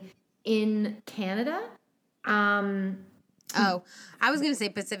 unsurprisingly, in Canada. I was going to say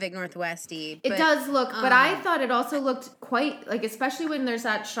Pacific Northwest-y. It does look, but I thought it also looked quite, like, especially when there's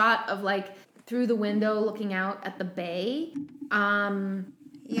that shot of, like, through the window looking out at the bay.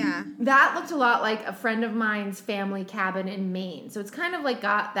 Yeah. That looked a lot like a friend of mine's family cabin in Maine. So it's kind of like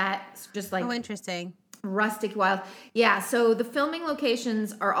got that just like... Oh, interesting. Rustic wild. Yeah, so the filming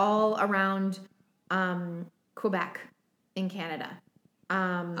locations are all around Quebec in Canada.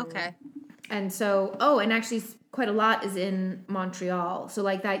 Okay. And so, and actually quite a lot is in Montreal. So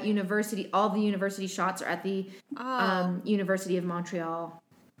like that university, all the university shots are at the University of Montreal.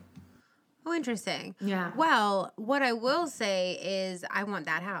 Oh, interesting. Yeah. Well, what I will say is I want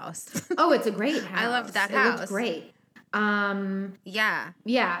that house. Oh, it's a great house. I loved that It house. looks great. Yeah.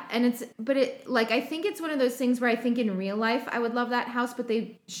 Yeah, and I think it's one of those things where I think in real life I would love that house, but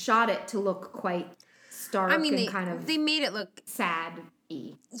they shot it to look quite stark and kind of they made it look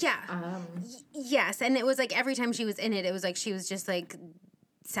sad-y. Yeah. Yes, and it was like every time she was in it, it was like she was just like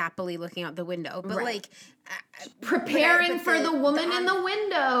sappily looking out the window, but Right. like preparing for the woman in the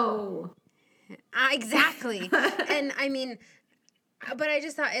window. Exactly. And I mean, but I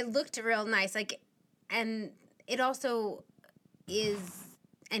just thought it looked real nice, like, and it also is.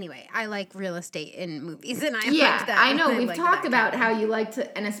 Anyway, I like real estate in movies, and I like that. I know. We've like talked that about kind of- how you like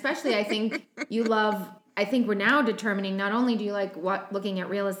to, and especially I think you love. I think we're now determining not only do you like looking at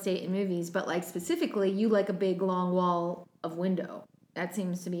real estate in movies, but like specifically you like a big long wall of window. That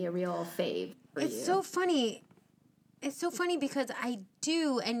seems to be a real fave for you. It's so funny. It's so funny because I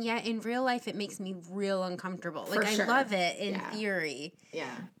do, and yet in real life it makes me real uncomfortable. Like, For sure. I love it in theory.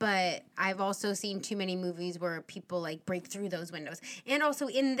 Yeah. But I've also seen too many movies where people like break through those windows. And also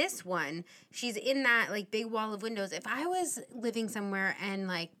in this one, she's in that like big wall of windows. If I was living somewhere and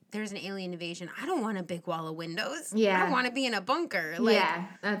like there's an alien invasion, I don't want a big wall of windows. Yeah. I want to be in a bunker. Like, Yeah,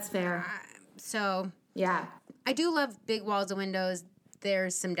 that's fair. So Yeah. I do love big walls of windows.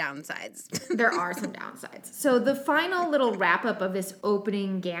 There's some downsides. There are some downsides. So the final little wrap up of this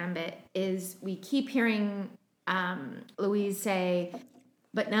opening gambit is we keep hearing Louise say,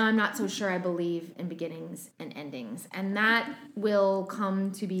 but now I'm not so sure I believe in beginnings and endings. And that will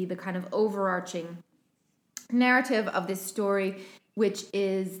come to be the kind of overarching narrative of this story, which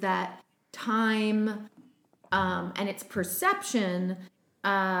is that time and its perception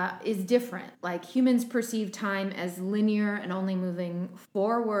is different. Like humans perceive time as linear and only moving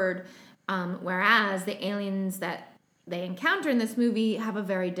forward, whereas the aliens that they encounter in this movie have a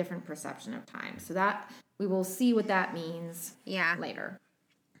very different perception of time. So that we will see what that means later.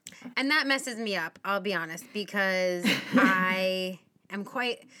 And that messes me up, I'll be honest, because I am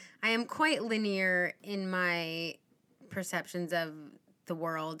quite linear in my perceptions of the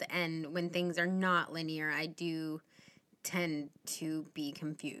world, and when things are not linear, I do tend to be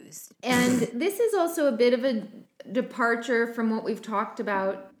confused. And this is also a bit of a departure from what we've talked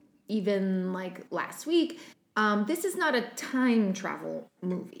about even like last week. This is not a time travel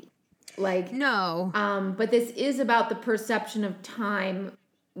movie. Like No. But this is about the perception of time,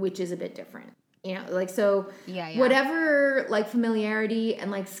 which is a bit different. You know, like so whatever like familiarity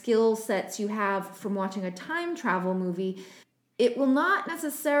and like skill sets you have from watching a time travel movie, it will not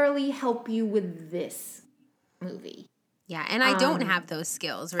necessarily help you with this movie. Yeah, and I don't have those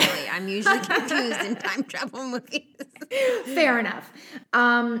skills, really. I'm usually confused in time travel movies. Fair enough.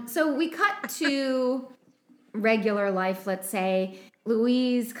 So we cut to regular life, let's say.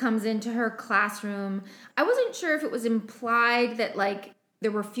 Louise comes into her classroom. I wasn't sure if it was implied that, like,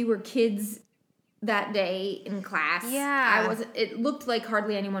 there were fewer kids that day in class. Yeah. It looked like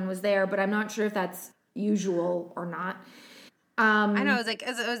hardly anyone was there, but I'm not sure if that's usual or not. I know, I was like,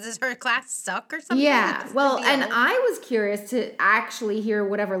 does her class suck or something? Yeah, What's well, the deal? and I was curious to actually hear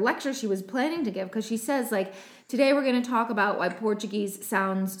whatever lecture she was planning to give, because she says, like, today we're going to talk about why Portuguese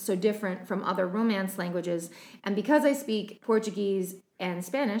sounds so different from other Romance languages, and because I speak Portuguese and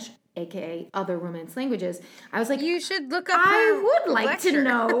Spanish, aka other Romance languages, I was like, you should look up her I would like lecture. to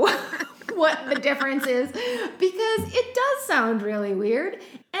know what the difference is, because it does sound really weird,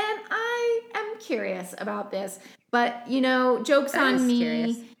 and I am curious about this, but jokes That on is me.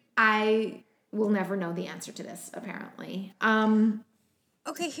 curious. I will never know the answer to this, apparently.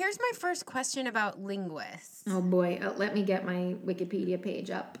 Okay, here's my first question about linguists. Oh boy, let me get my Wikipedia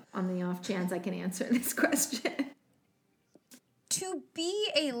page up on the off chance I can answer this question. To be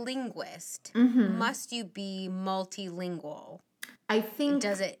a linguist, Mm-hmm. must you be multilingual? I think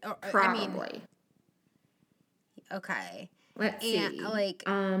Does it? probably. Okay. Let's And, see. like-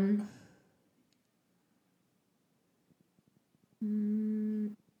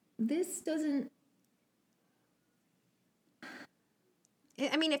 This doesn't.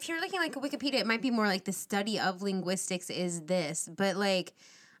 I mean, if you're looking like a Wikipedia, it might be more like the study of linguistics is this, but like,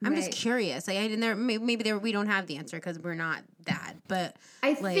 I'm just Right. curious. Like, we don't have the answer because we're not that. But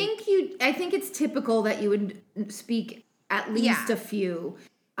I like, think it's typical that you would speak at least Yeah. a few.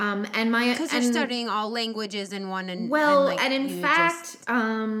 And because you're studying all languages in one, and well, like, and in you fact, just-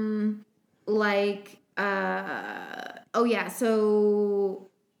 so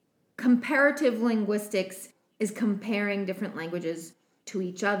comparative linguistics is comparing different languages to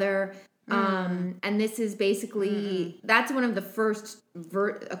each other. And this is basically, that's one of the first,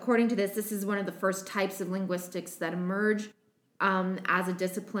 according to this is one of the first types of linguistics that emerge as a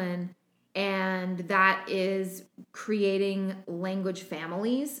discipline. And that is creating language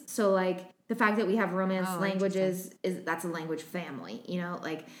families. So like the fact that we have Romance languages that's a language family,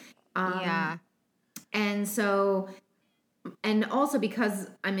 like, yeah. and so, and also because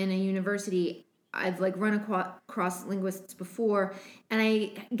I'm in a university, I've like run across linguists before, and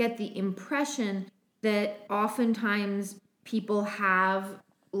I get the impression that oftentimes people have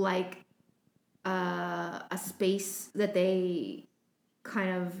like a space that they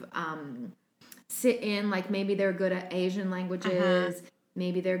kind of sit in. Like maybe they're good at Asian languages,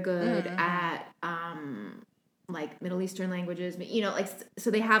 maybe they're good at like Middle Eastern languages, like so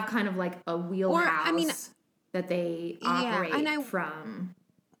they have kind of like a wheelhouse that they operate from.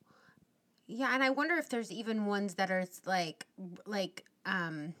 Yeah, and I wonder if there's even ones that are like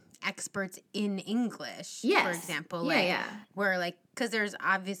experts in English, Yes. for example. Yeah, Like, yeah. Where like, because there's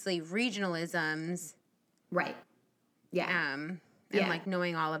obviously regionalisms, Right. Yeah. and Yeah. like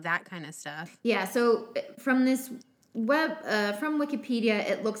knowing all of that kind of stuff. Yeah, so from this from Wikipedia,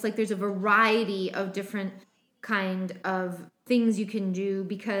 it looks like there's a variety of different kind of things you can do,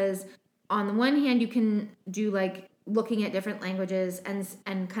 because on the one hand, you can do like looking at different languages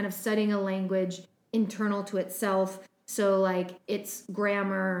and kind of studying a language internal to itself. So like its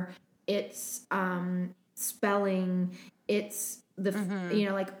grammar, its spelling, its the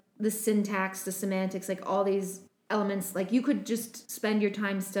like the syntax, the semantics, like all these elements. Like you could just spend your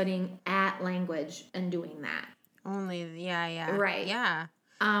time studying at language and doing that. Right. Yeah.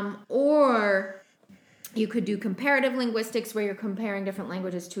 Or you could do comparative linguistics, where you're comparing different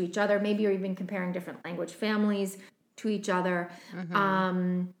languages to each other. Maybe you're even comparing different language families to each other.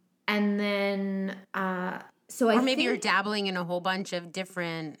 And then Or maybe you're dabbling in a whole bunch of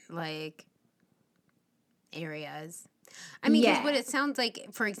different like areas. I mean, because what it sounds like,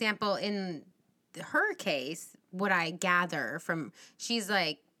 for example, in her case, what I gather from, she's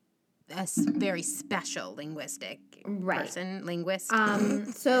like a very special linguistic person, linguist.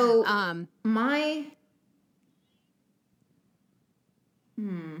 So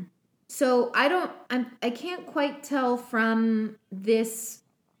So I can't quite tell from this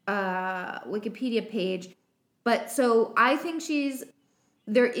Wikipedia page, but so I think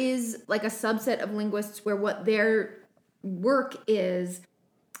there is like a subset of linguists where what their work is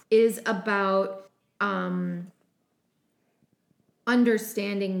about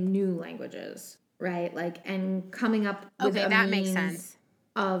understanding new languages, right? Like, and coming up with a that means makes sense.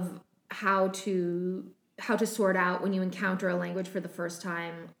 of how to sort out when you encounter a language for the first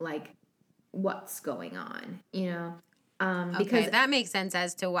time, like what's going on, because that makes sense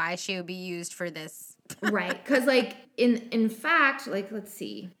as to why she would be used for this. right, because like in fact, like let's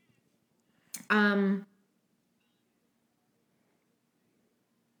see,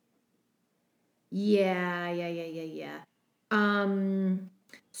 yeah.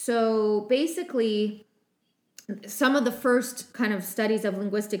 So basically, some of the first kind of studies of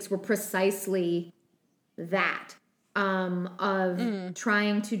linguistics were precisely that, of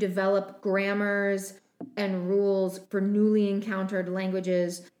trying to develop grammars and rules for newly encountered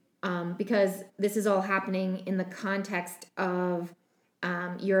languages, because this is all happening in the context of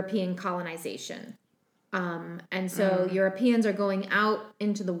European colonization. And so Europeans are going out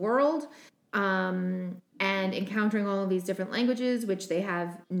into the world and encountering all of these different languages, which they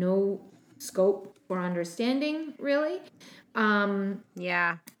have no scope for understanding, really.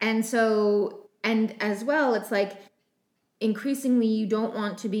 Yeah. And so, and as well, it's like increasingly you don't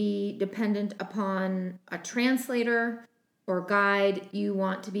want to be dependent upon a translator or guide. You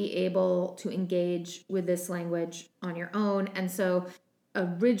want to be able to engage with this language on your own. And so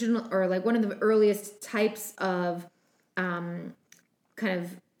original, or like one of the earliest types of kind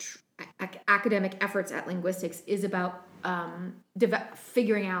of academic efforts at linguistics is about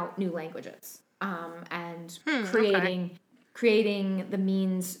figuring out new languages and creating the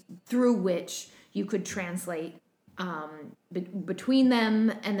means through which you could translate between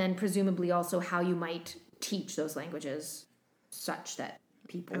them, and then presumably also how you might teach those languages such that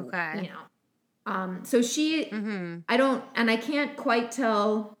people, you know. So she, I can't quite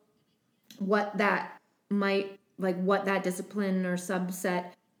tell what that might, like what that discipline or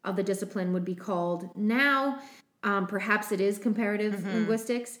subset of the discipline would be called now. Perhaps it is comparative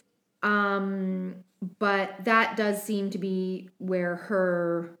linguistics. But that does seem to be where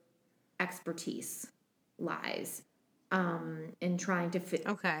her expertise lies, in trying to fit.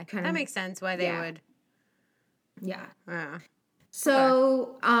 Okay. That makes sense why they would. Yeah. Yeah.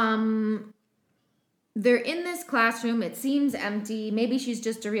 So, they're in this classroom. It seems empty. Maybe she's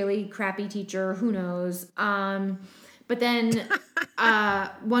just a really crappy teacher. Who knows? But then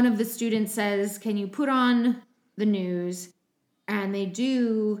one of the students says, "Can you put on the news?" And they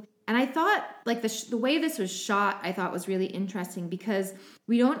do. And I thought, like, the way this was shot, I thought was really interesting because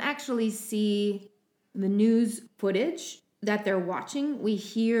we don't actually see the news footage that they're watching. We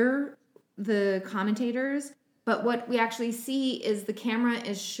hear the commentators, but what we actually see is the camera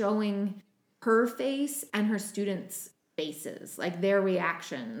is showing her face and her students' faces, like their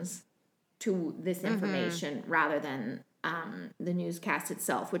reactions to this information rather than the newscast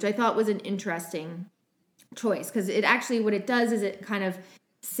itself, which I thought was an interesting choice because it actually, what it does is it kind of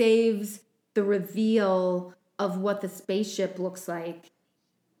saves the reveal of what the spaceship looks like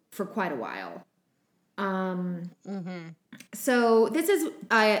for quite a while. So this is,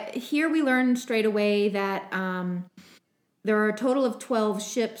 here we learn straight away that there are a total of 12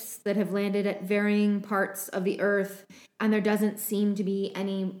 ships that have landed at varying parts of the Earth, and there doesn't seem to be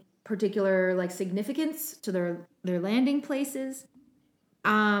any particular like significance to their landing places.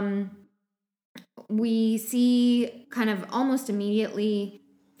 We see kind of almost immediately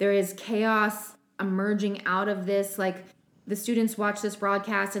there is chaos emerging out of this. Like the students watch this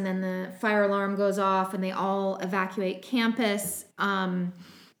broadcast and then the fire alarm goes off and they all evacuate campus. And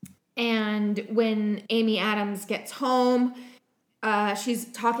when Amy Adams gets home, she's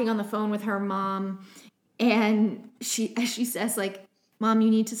talking on the phone with her mom, and she says, like, "Mom, you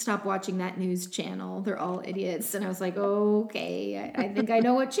need to stop watching that news channel. They're all idiots." And I was like, okay, I think I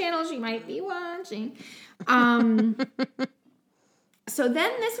know what channel she might be watching. So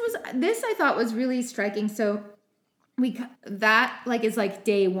then this I thought was really striking. So that like is like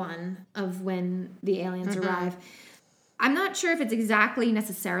day one of when the aliens arrive. I'm not sure if it's exactly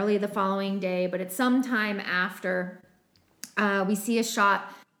necessarily the following day, but it's sometime after. We see a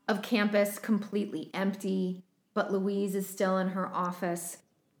shot of campus completely empty, but Louise is still in her office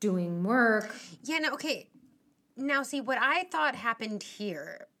doing work. Yeah, no, okay. Now, see, what I thought happened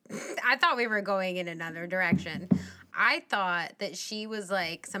here, I thought we were going in another direction. I thought that she was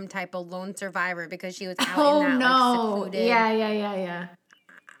like some type of lone survivor because she was out in that like secluded.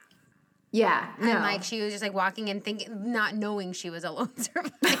 Yeah, no. And like she was just like walking and thinking, not knowing she was a lone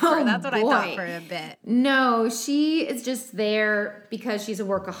survivor. That's what I thought for a bit. No, she is just there because she's a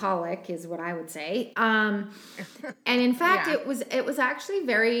workaholic, is what I would say. And in fact, it was actually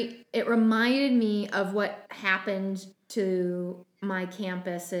it reminded me of what happened to my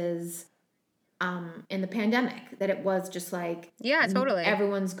campuses in the pandemic. That it was just like, yeah, totally,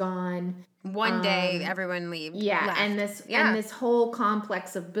 everyone's gone. One day, everyone leaves. Yeah, left. and this whole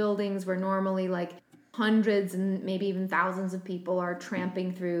complex of buildings where normally like hundreds and maybe even thousands of people are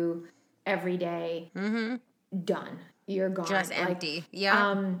tramping through every day. Done. You're gone. Just empty.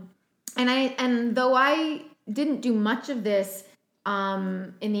 Yeah. And though I didn't do much of this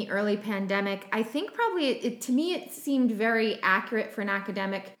in the early pandemic, I think probably to me it seemed very accurate for an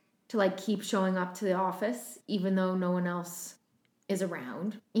academic to like keep showing up to the office even though no one else is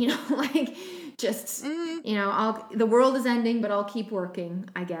around, you know, like just, you know, the world is ending, but I'll keep working,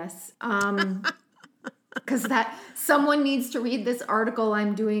 I guess. Because that someone needs to read this article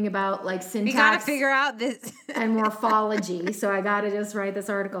I'm doing about like syntax. You gotta figure out this and morphology. So I gotta just write this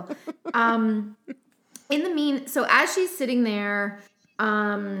article. So as she's sitting there,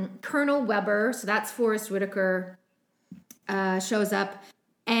 Colonel Weber, so that's Forrest Whitaker, shows up,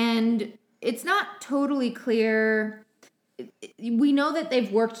 and it's not totally clear. We know that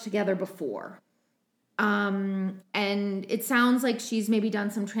they've worked together before. And it sounds like she's maybe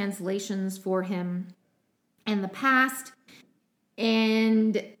done some translations for him in the past.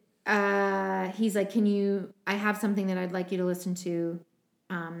 And he's like, I have something that I'd like you to listen to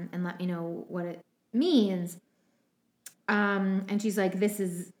and let me know what it means. And she's like, this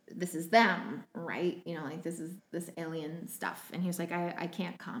is them, right? You know, like this is this alien stuff. And he was like, I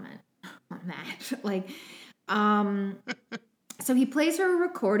can't comment on that. Like, so he plays her a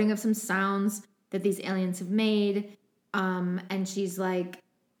recording of some sounds that these aliens have made. And she's like,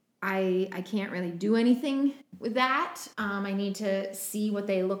 I can't really do anything with that. I need to see what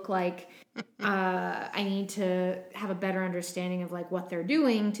they look like. I need to have a better understanding of like what they're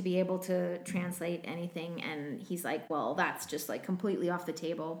doing to be able to translate anything. And he's like, well, that's just like completely off the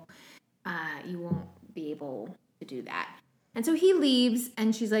table. You won't be able to do that. And so he leaves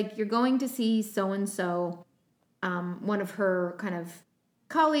and she's like, you're going to see so-and-so, one of her kind of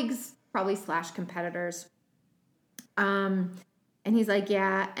colleagues, probably / competitors. And he's like,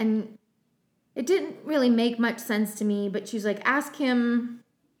 yeah. And it didn't really make much sense to me, but she's like, ask him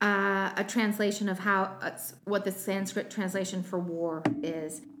a translation of what the Sanskrit translation for war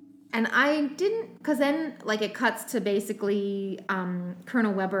is. And I didn't, because then like it cuts to basically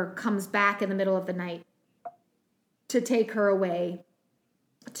Colonel Weber comes back in the middle of the night to take her away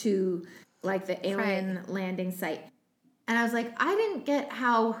to like the alien landing site. And I was like, I didn't get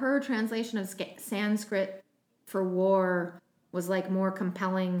how her translation of Sanskrit for war was like more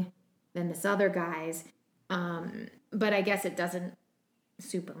compelling than this other guy's. But I guess it doesn't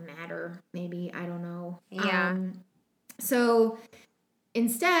super matter. Maybe, I don't know. Yeah. So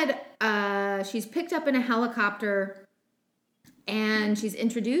instead, she's picked up in a helicopter and she's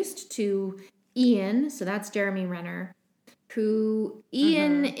introduced to Ian. So that's Jeremy Renner, who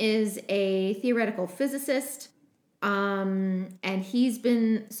Ian is a theoretical physicist. And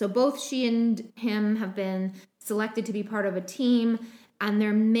both she and him have been selected to be part of a team, and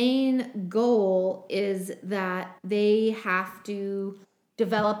their main goal is that they have to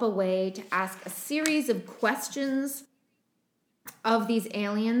develop a way to ask a series of questions of these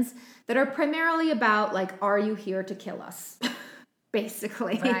aliens that are primarily about like, are you here to kill us?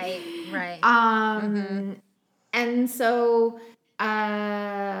 Basically. Right. And so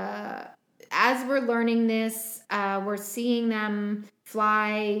as we're learning this, we're seeing them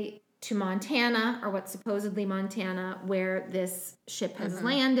fly to Montana, or what's supposedly Montana, where this ship has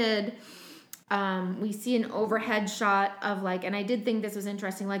landed. We see an overhead shot of like, and I did think this was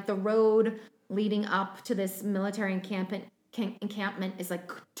interesting, like the road leading up to this military encampment is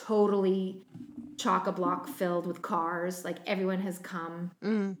like totally chock-a-block filled with cars. Like everyone has come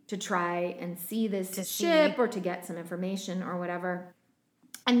to try and see this ship or to get some information or whatever.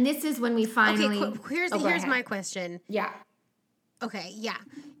 And this is when we finally... Okay, here's my question. Yeah. Okay, yeah.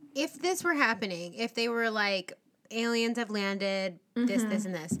 If this were happening, if they were like, aliens have landed, this,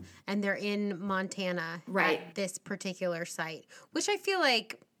 and this, and they're in Montana at this particular site, which I feel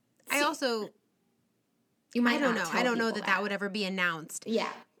like I don't know that would ever be announced. Yeah.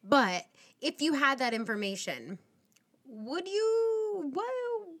 But if you had that information, would you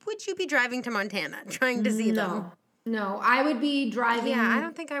be driving to Montana trying to see them? No, I would be driving. Yeah, I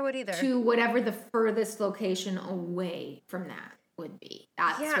don't think I would either. To whatever the furthest location away from that would be.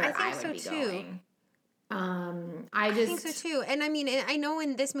 That's where I would be going. I think so too. And I mean, I know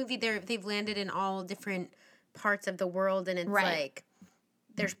in this movie they've landed in all different parts of the world, and it's like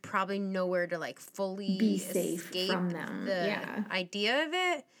there's probably nowhere to like fully be safe escape from them. The idea of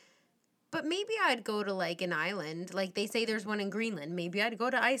it. But maybe I'd go to like an island. Like they say there's one in Greenland. Maybe I'd go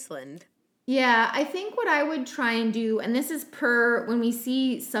to Iceland. Yeah, I think what I would try and do, and this is per when we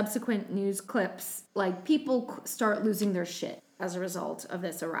see subsequent news clips, like people start losing their shit as a result of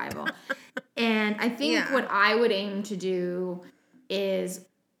this arrival. And I think what I would aim to do is,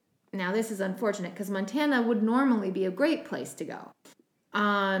 now this is unfortunate because Montana would normally be a great place to go.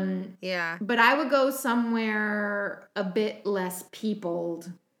 But I would go somewhere a bit less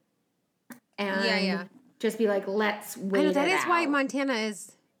peopled and just be like, let's wait. I know that is why Montana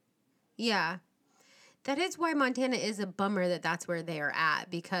is. Yeah, that is why Montana is a bummer that that's where they are at,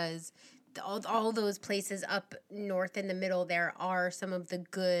 because all those places up north in the middle there are some of the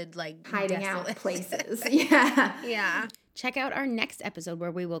good, like, hiding out places. Yeah. Check out our next episode where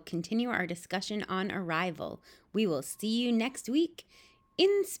we will continue our discussion on Arrival. We will see you next week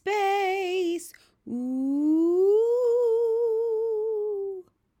in space. Ooh.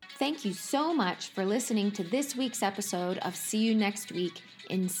 Thank you so much for listening to this week's episode of See You Next Week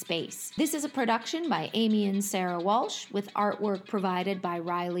in Space. This is a production by Amy and Sarah Walsh with artwork provided by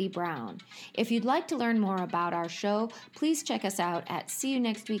Riley Brown. If you'd like to learn more about our show, please check us out at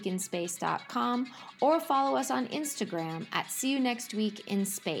seeyouNextWeekinspace.com or follow us on Instagram at See You Next Week in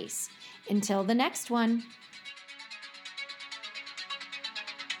Space. Until the next one.